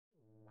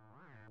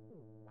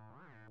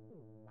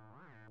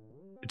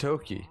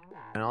Itoki,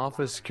 an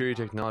office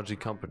security technology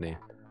company,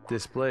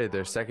 displayed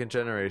their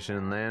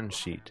second-generation LAN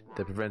sheet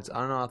that prevents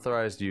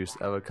unauthorized use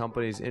of a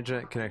company's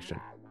internet connection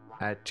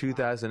at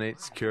 2008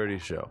 Security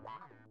Show.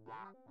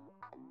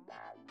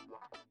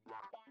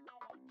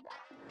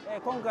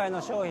 今回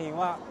の商品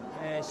は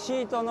シ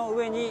ートの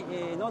上に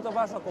ノート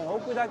パソコンを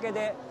置くだけ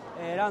で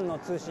LAN の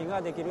通信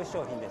ができる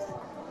商品です。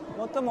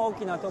最も大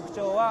きな特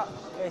徴は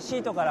シ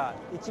ートから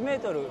1メー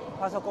トル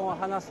パソコンを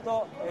離す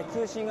と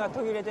通信が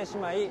途切れてし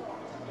まい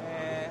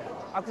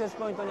アクセス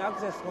ポイントにアク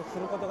セスす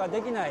ることが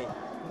できない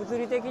物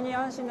理的に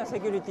安心なセ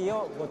キュリティ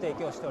をご提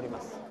供しておりま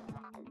す。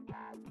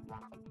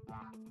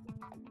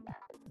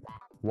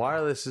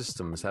 Wireless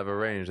systems have a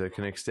range that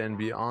can extend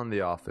beyond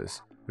the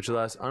office, which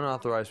allows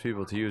unauthorized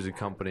people to use a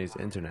company's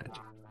internet.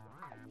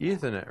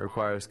 Ethernet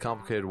requires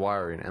complicated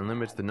wiring and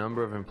limits the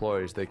number of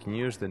employees that can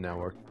use the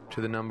network to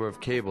the number of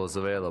cables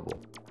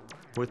available.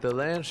 With the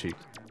LAN sheet,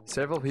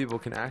 several people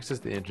can access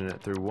the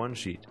internet through one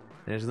sheet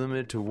and is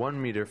limited to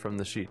 1 meter from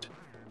the sheet.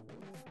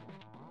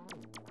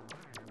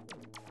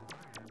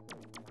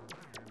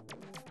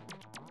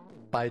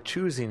 By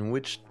choosing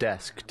which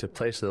desk to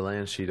place the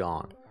LAN sheet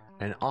on,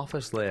 an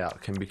office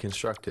layout can be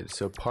constructed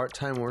so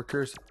part-time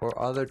workers or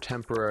other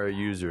temporary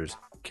users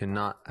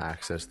cannot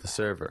access the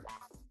server.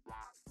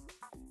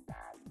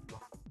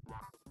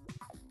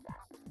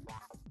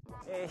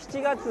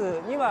 7月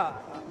に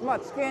は、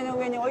机の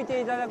上に置い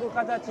ていただく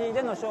形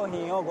での商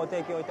品をご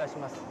提供いたし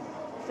ます。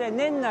そして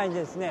年内に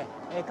ですね、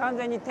完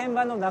全に天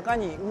板の中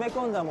に埋め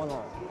込んだも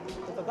の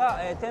とか、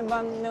天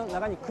板の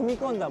中に組み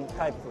込んだ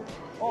タイ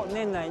プを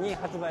年内に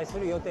発売す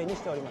る予定に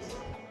しております。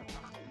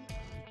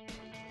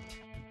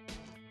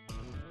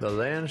 The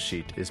LAN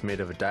sheet is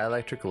made of a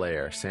dielectric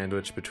layer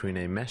sandwiched between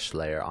a mesh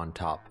layer on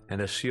top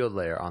and a shield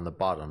layer on the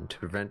bottom to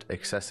prevent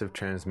excessive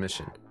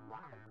transmission.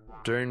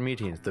 During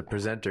meetings, the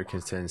presenter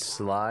can send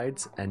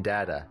slides and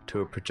data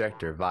to a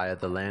projector via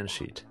the LAN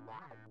sheet.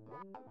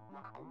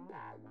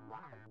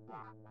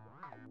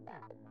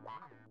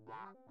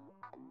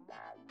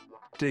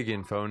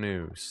 DigInfo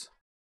News.